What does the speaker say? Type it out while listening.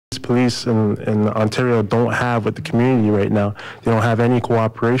police in Ontario don't have with the community right now. They don't have any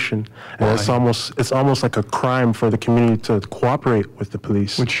cooperation, and it's almost like a crime for the community to cooperate with the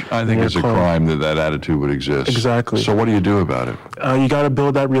police. Which I think is a crime that attitude would exist. Exactly. So what do you do about it? You got to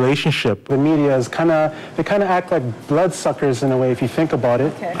build that relationship. The media is they kind of act like bloodsuckers in a way if you think about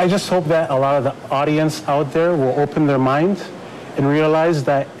it. Okay. I just hope that a lot of the audience out there will open their mind and realize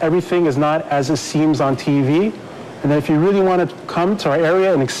that everything is not as it seems on TV. And that if you really want to come to our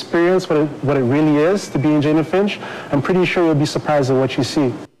area and experience what it really is to be in Jane and Finch, I'm pretty sure you'll be surprised at what you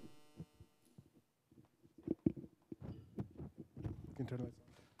see.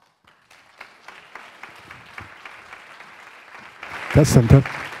 That's something.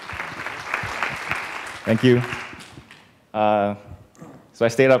 Thank you. So I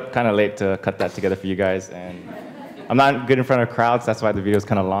stayed up kind of late to cut that together for you guys, and I'm not good in front of crowds, that's why the video is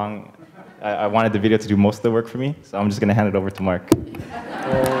kind of long. I wanted the video to do most of the work for me, so I'm just going to hand it over to Mark.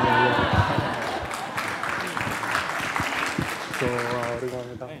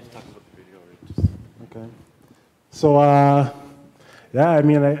 So, yeah, I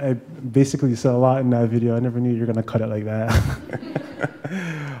mean, I basically said a lot in that video. I never knew you were going to cut it like that.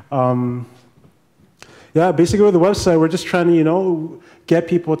 Yeah, basically with the website, we're just trying to, get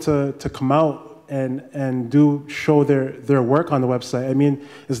people to come out and show their work on the website. I mean,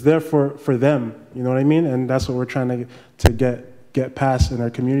 it's there for them, you know what I mean? And that's what we're trying to get past in our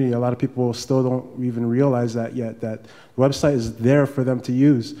community. A lot of people still don't even realize that yet, that the website is there for them to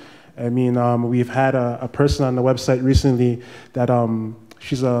use. I mean, we've had a person on the website recently that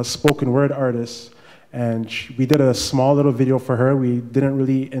she's a spoken word artist, and we did a small little video for her. We didn't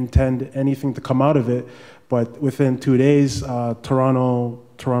really intend anything to come out of it, but within 2 days, Toronto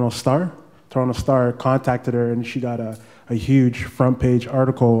Star contacted her, and she got a huge front page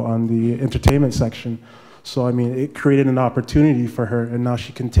article on the entertainment section. So, I mean, it created an opportunity for her, and now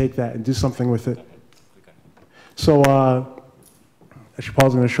she can take that and do something with it. So, actually,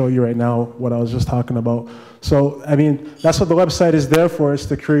 Paul's going to show you right now what I was just talking about. So, I mean, that's what the website is there for, is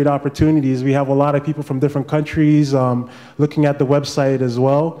to create opportunities. We have a lot of people from different countries looking at the website as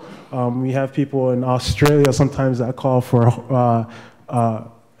well. We have people in Australia sometimes that call for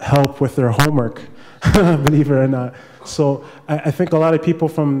help with their homework, believe it or not. So I think a lot of people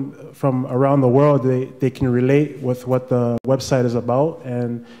from around the world, they can relate with what the website is about.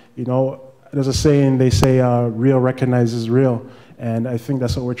 And, there's a saying, they say, real recognizes real. And I think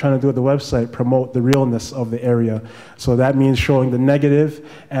that's what we're trying to do with the website, promote the realness of the area. So that means showing the negative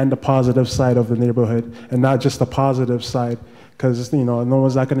and the positive side of the neighborhood, and not just the positive side, because, no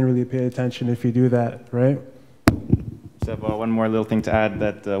one's not going to really pay attention if you do that, right? So one more little thing to add,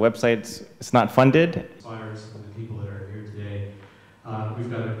 that the website is not funded. Inspires the people that are here today.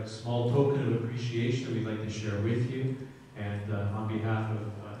 We've got a small token of appreciation that we'd like to share with you. And on behalf of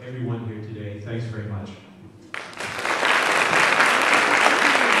everyone here today, thanks very much.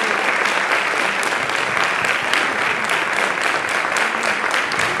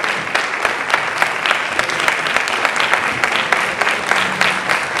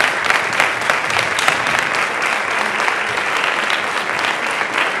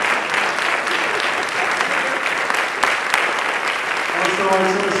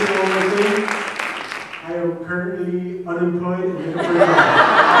 I am currently unemployed and looking for a job.